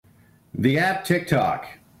The app TikTok.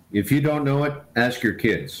 If you don't know it, ask your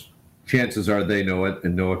kids. Chances are they know it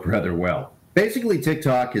and know it rather well. Basically,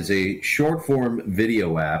 TikTok is a short form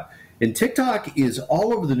video app, and TikTok is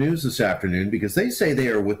all over the news this afternoon because they say they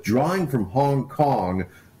are withdrawing from Hong Kong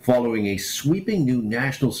following a sweeping new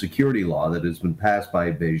national security law that has been passed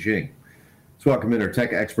by Beijing. Let's welcome in our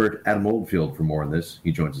tech expert, Adam Oldfield, for more on this.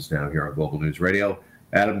 He joins us now here on Global News Radio.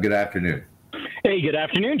 Adam, good afternoon. Hey, good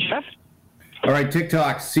afternoon, Jeff. All right,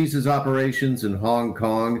 TikTok ceases operations in Hong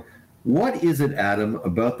Kong. What is it, Adam,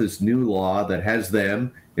 about this new law that has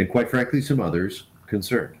them, and quite frankly some others,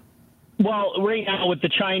 concerned? Well, right now with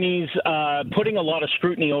the Chinese putting a lot of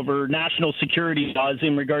scrutiny over national security laws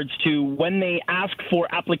in regards to when they ask for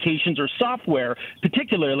applications or software,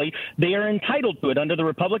 particularly, they are entitled to it. Under the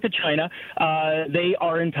Republic of China, they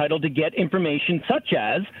are entitled to get information such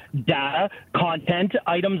as data, content,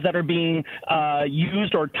 items that are being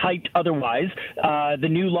used or typed otherwise. The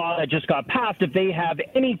new law that just got passed, if they have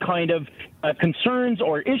any kind of concerns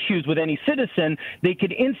or issues with any citizen, they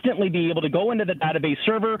could instantly be able to go into the database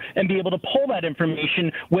server and be able to pull that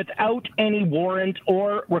information without any warrant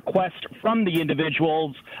or request from the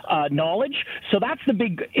individual's knowledge. So that's the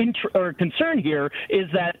big concern here, is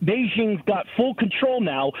that Beijing's got full control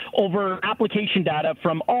now over application data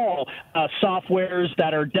from all softwares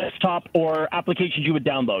that are desktop or applications you would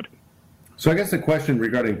download. So I guess the question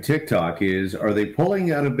regarding TikTok is, are they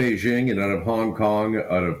pulling out of Beijing and out of Hong Kong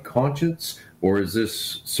out of conscience, or is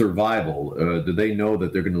this survival? Do they know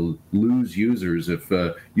that they're going to lose users if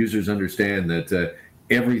users understand that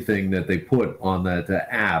everything that they put on that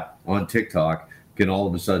app on TikTok can all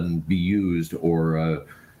of a sudden be used or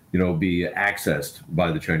be accessed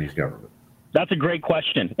by the Chinese government? That's a great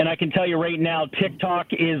question. And I can tell you right now, TikTok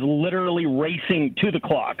is literally racing to the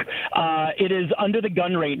clock. It is under the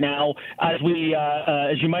gun right now. As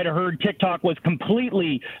you might have heard, TikTok was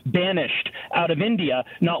completely banished out of India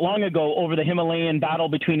not long ago over the Himalayan battle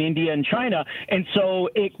between India and China. And so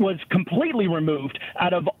it was completely removed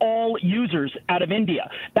out of all users out of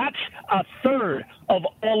India. That's a third of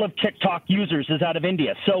all of TikTok users is out of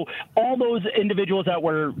India. So all those individuals that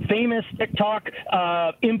were famous TikTok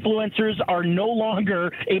influencers are no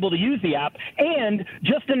longer able to use the app. And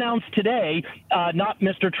just announced today, not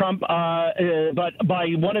Mr. Trump, but by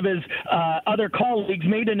one of his other colleagues,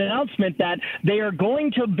 made an announcement that they are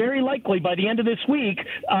going to very likely by the end of this week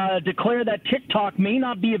declare that TikTok may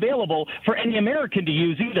not be available for any American to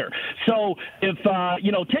use either. So if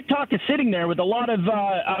TikTok is sitting there with a lot of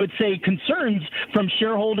I would say concerns from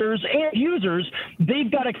shareholders and users,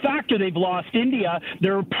 they've got a factor they've lost India.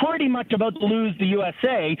 They're pretty much about to lose the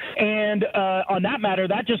USA, and on that matter,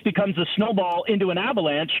 that just becomes a snowball into an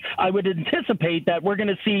avalanche. I would anticipate that we're going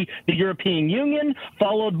to see the European Union,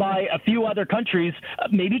 followed by a few other countries,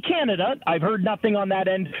 maybe Canada. I've heard nothing on that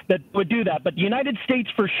end that would do that. But the United States,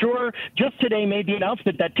 for sure, just today made the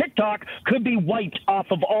announcement that TikTok could be wiped off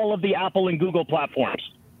of all of the Apple and Google platforms.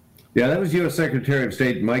 Yeah, that was U.S. Secretary of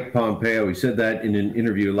State Mike Pompeo. He said that in an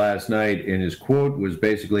interview last night, and his quote was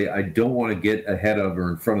basically, I don't want to get ahead of or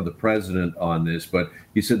in front of the president on this, but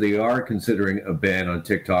he said they are considering a ban on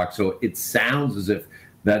TikTok. So it sounds as if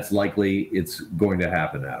that's likely it's going to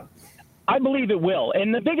happen now. I believe it will.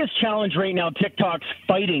 And the biggest challenge right now TikTok's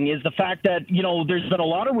fighting is the fact that, there's been a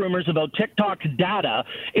lot of rumors about TikTok's data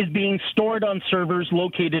is being stored on servers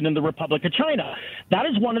located in the Republic of China. That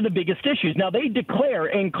is one of the biggest issues. Now, they declare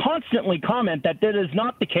and constantly comment that that is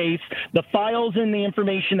not the case. The files and the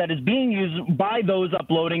information that is being used by those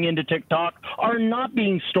uploading into TikTok are not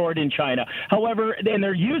being stored in China. However, and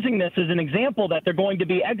they're using this as an example that they're going to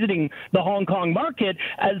be exiting the Hong Kong market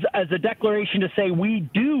as a declaration to say we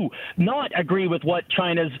do not agree with what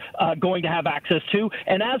China's going to have access to.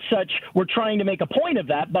 And as such, we're trying to make a point of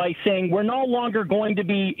that by saying we're no longer going to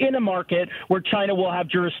be in a market where China will have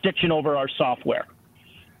jurisdiction over our software.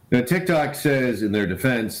 Now, TikTok says in their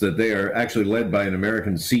defense that they are actually led by an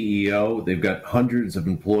American CEO. They've got hundreds of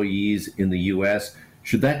employees in the U.S.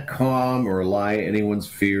 Should that calm or allay anyone's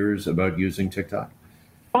fears about using TikTok?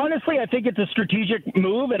 Honestly, I think it's a strategic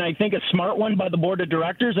move, and I think a smart one by the board of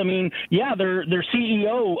directors. I mean, yeah, their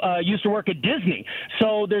CEO used to work at Disney,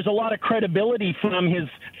 so there's a lot of credibility from his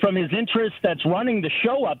interest that's running the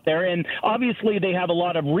show up there, and obviously they have a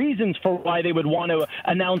lot of reasons for why they would want to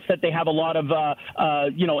announce that they have a lot of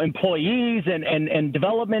employees and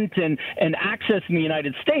development and access in the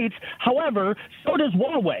United States. However, so does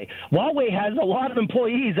Huawei. Huawei has a lot of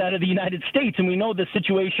employees out of the United States, and we know the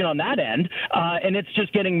situation on that end, and it's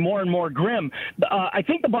just getting getting more and more grim. I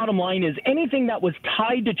think the bottom line is anything that was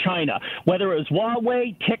tied to China, whether it was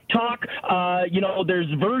Huawei, TikTok,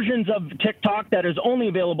 there's versions of TikTok that is only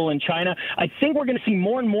available in China. I think we're going to see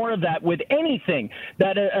more and more of that with anything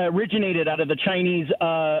that originated out of the Chinese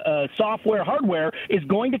software, hardware, is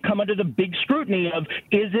going to come under the big scrutiny of,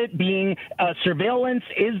 is it being surveillance?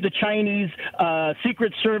 Is the Chinese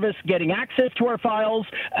Secret Service getting access to our files?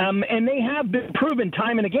 And they have been proven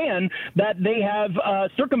time and again that they have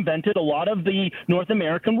circumvented a lot of the North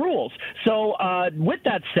American rules. So with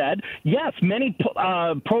that said, yes, many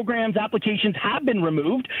programs, applications have been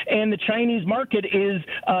removed, and the Chinese market is,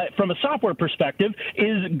 from a software perspective,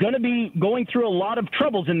 is going to be going through a lot of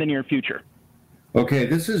troubles in the near future. Okay,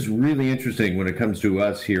 this is really interesting when it comes to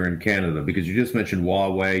us here in Canada, because you just mentioned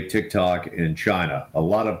Huawei, TikTok, and China. A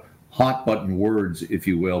lot of hot button words, if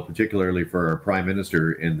you will, particularly for our prime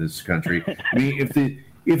minister in this country. I mean,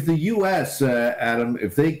 if the U.S., Adam,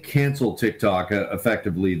 if they cancel TikTok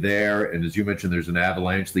effectively there, and as you mentioned, there's an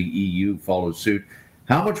avalanche, the EU follows suit,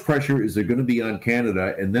 how much pressure is there going to be on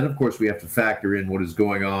Canada? And then, of course, we have to factor in what is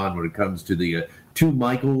going on when it comes to the two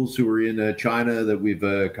Michaels who are in China that we've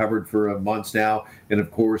covered for months now. And,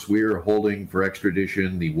 of course, we're holding for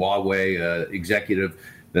extradition the Huawei executive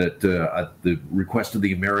that at the request of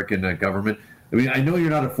the American government. I mean, I know you're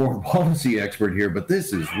not a foreign policy expert here, but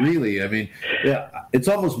this is really, I mean, it's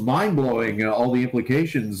almost mind-blowing, all the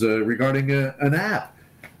implications regarding an app.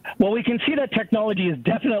 Well, we can see that technology is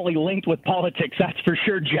definitely linked with politics, that's for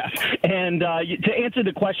sure, Jeff. And to answer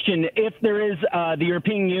the question, if there is the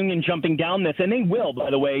European Union jumping down this, and they will, by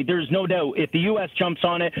the way, there's no doubt, if the U.S. jumps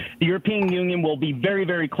on it, the European Union will be very,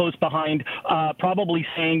 very close behind, probably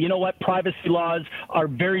saying, you know what, privacy laws are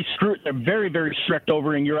they're very, very strict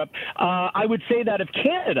over in Europe. I would say that if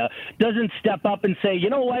Canada doesn't step up and say, you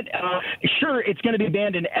know what, sure, it's going to be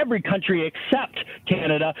banned in every country except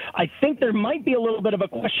Canada, I think there might be a little bit of a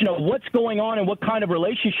question of what's going on and what kind of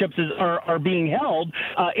relationships are being held.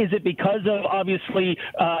 Is it because of, obviously,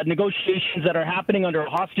 negotiations that are happening under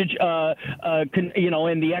hostage,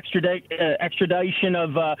 in the extradition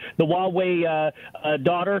of the Huawei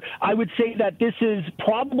daughter? I would say that this is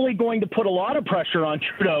probably going to put a lot of pressure on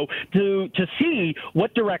Trudeau to see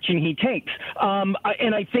what direction he takes.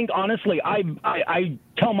 And I think, honestly, I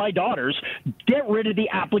tell my daughters, get rid of the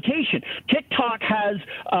application. TikTok has,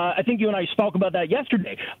 I think you and I spoke about that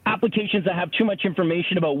yesterday, applications that have too much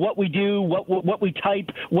information about what we do, what we type,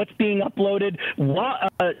 what's being uploaded.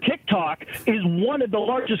 TikTok is one of the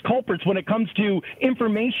largest culprits when it comes to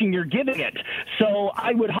information you're giving it. So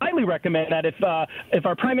I would highly recommend that if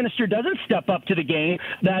our Prime Minister doesn't step up to the game,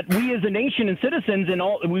 that we as a nation and citizens, and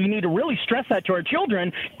all, we need to really stress that to our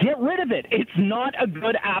children, get rid of it. It's not a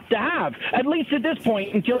good app to have, at least at this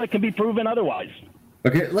point, until it can be proven otherwise.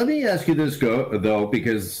 Okay, let me ask you this, though,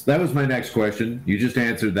 because that was my next question. You just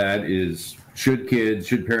answered that, is should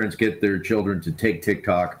parents get their children to take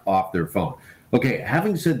TikTok off their phone? Okay,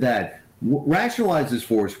 having said that, rationalize this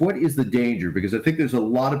for us. What is the danger? Because I think there's a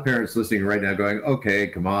lot of parents listening right now going, okay,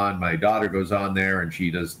 come on, my daughter goes on there and she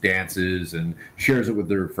does dances and shares it with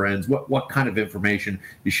her friends. What kind of information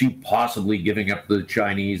is she possibly giving up to the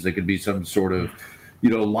Chinese that could be some sort of,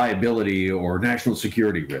 liability or national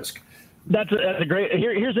security risk? That's a great.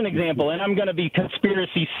 Here's an example, and I'm going to be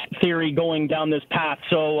conspiracy theory going down this path.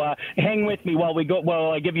 So hang with me while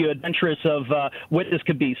I give you adventurous of what this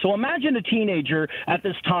could be. So imagine a teenager at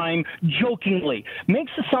this time jokingly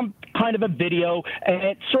makes some kind of a video, and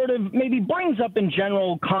it sort of maybe brings up in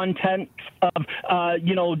general content of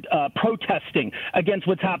protesting against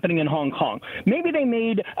what's happening in Hong Kong. Maybe they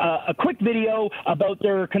made a quick video about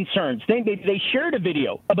their concerns. They shared a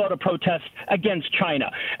video about a protest against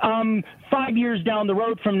China. 5 years down the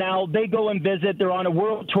road from now, they go and visit. They're on a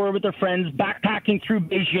world tour with their friends, backpacking through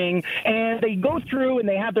Beijing, and they go through and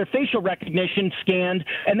they have their facial recognition scanned,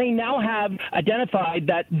 and they now have identified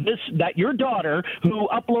that your daughter, who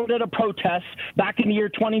uploaded a protest back in the year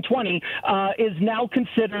 2020, is now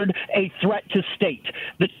considered a threat to state.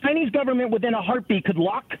 The Chinese government, within a heartbeat, could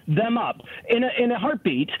lock them up in a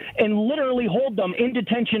heartbeat and literally hold them in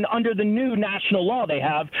detention under the new national law they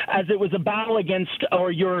have, as it was a battle against,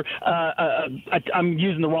 or your I'm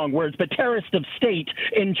using the wrong words, but terrorist of state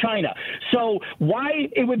in China. So why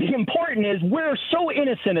it would be important is we're so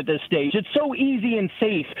innocent at this stage. It's so easy and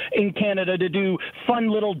safe in Canada to do fun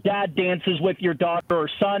little dad dances with your daughter or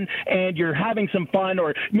son, and you're having some fun,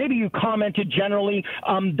 or maybe you commented generally.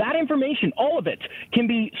 That information, all of it, can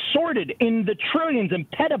be sorted in the trillions and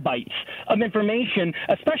petabytes of information,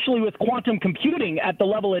 especially with quantum computing at the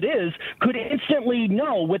level it is, could instantly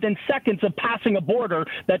know within seconds of passing a border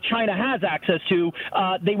that China China has access to,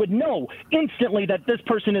 they would know instantly that this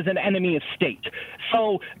person is an enemy of state.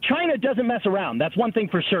 So China doesn't mess around. That's one thing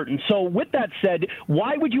for certain. So with that said,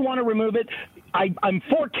 why would you want to remove it? I'm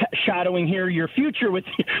foreshadowing here your future with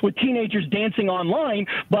teenagers dancing online,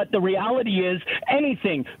 but the reality is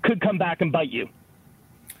anything could come back and bite you.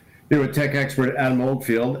 Here with tech expert Adam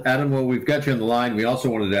Oldfield. Adam, well, we've got you on the line. We also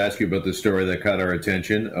wanted to ask you about the story that caught our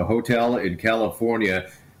attention. A hotel in California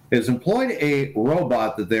has employed a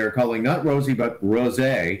robot that they are calling not Rosie, but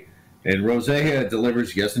Rosé. And Rosé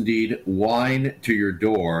delivers, yes, indeed, wine to your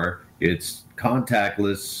door. It's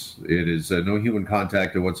contactless. It is no human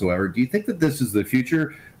contact whatsoever. Do you think that this is the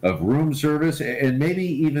future of room service and maybe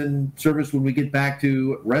even service when we get back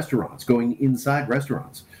to restaurants, going inside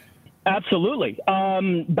restaurants? Absolutely.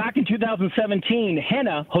 Back in 2017,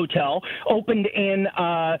 Hana Hotel opened in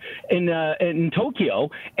Tokyo,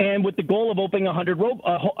 and with the goal of opening 100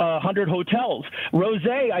 hotels.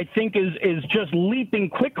 Rosé, I think, is just leaping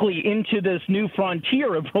quickly into this new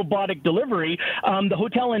frontier of robotic delivery. The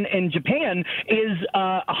hotel in Japan is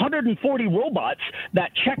 140 robots that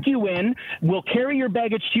check you in, will carry your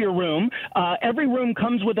baggage to your room. Every room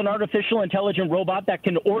comes with an artificial intelligent robot that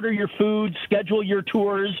can order your food, schedule your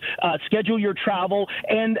tours, schedule your travel,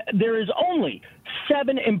 and there is only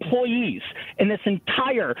 7 employees in this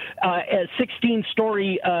entire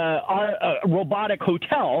 16-story robotic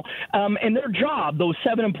hotel, and their job, those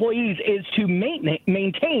 7 employees, is to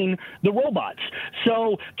maintain the robots.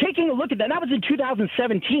 So taking a look at that was in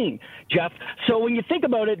 2017, Jeff. So when you think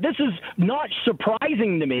about it, this is not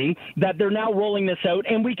surprising to me that they're now rolling this out,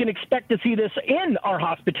 and we can expect to see this in our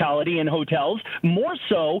hospitality and hotels, more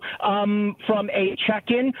so from a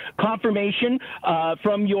check-in confirmation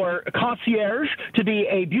from your concierge to be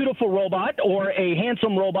a beautiful robot or a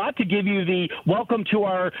handsome robot to give you the welcome to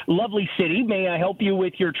our lovely city. May I help you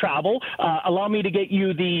with your travel? Allow me to get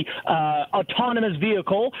you the autonomous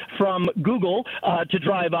vehicle from Google to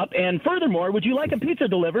drive up. And furthermore, would you like a pizza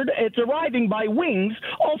delivered? It's arriving by Wings,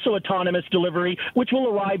 also autonomous delivery, which will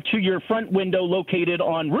arrive to your front window located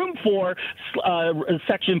on room 4,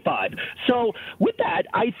 section 5. So with that,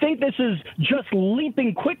 I think this is just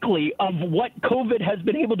leaping quickly of what COVID has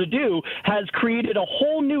been able to do, has created a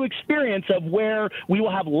whole new experience of where we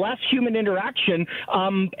will have less human interaction.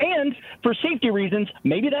 And for safety reasons,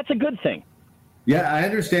 maybe that's a good thing. Yeah, I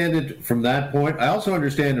understand it from that point. I also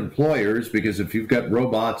understand employers, because if you've got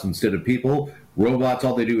robots instead of people, robots,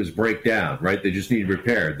 all they do is break down, right? They just need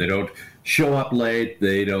repaired. They don't show up late.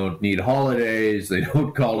 They don't need holidays. They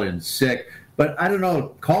don't call in sick. But I don't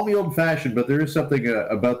know, call me old-fashioned, but there is something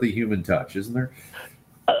about the human touch, isn't there?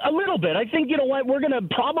 A little bit. I think, you know what, we're going to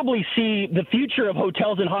probably see the future of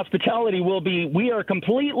hotels and hospitality will be, we are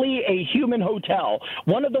completely a human hotel.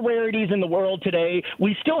 One of the rarities in the world today,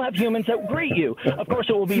 we still have humans that greet you. Of course,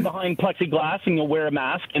 it will be behind plexiglass and you'll wear a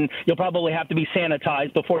mask and you'll probably have to be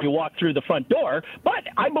sanitized before you walk through the front door. But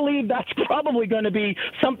I believe that's probably going to be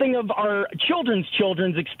something of our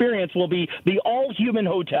children's experience will be the all-human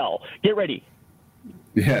hotel. Get ready.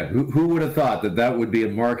 Yeah, who would have thought that would be a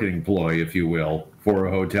marketing ploy, if you will, for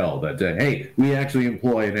a hotel, that, hey, we actually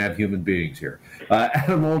employ and have human beings here.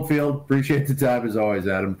 Adam Oldfield, appreciate the time as always,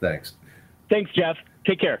 Adam. Thanks. Thanks, Jeff.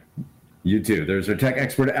 Take care. You too. There's our tech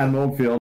expert, Adam Oldfield.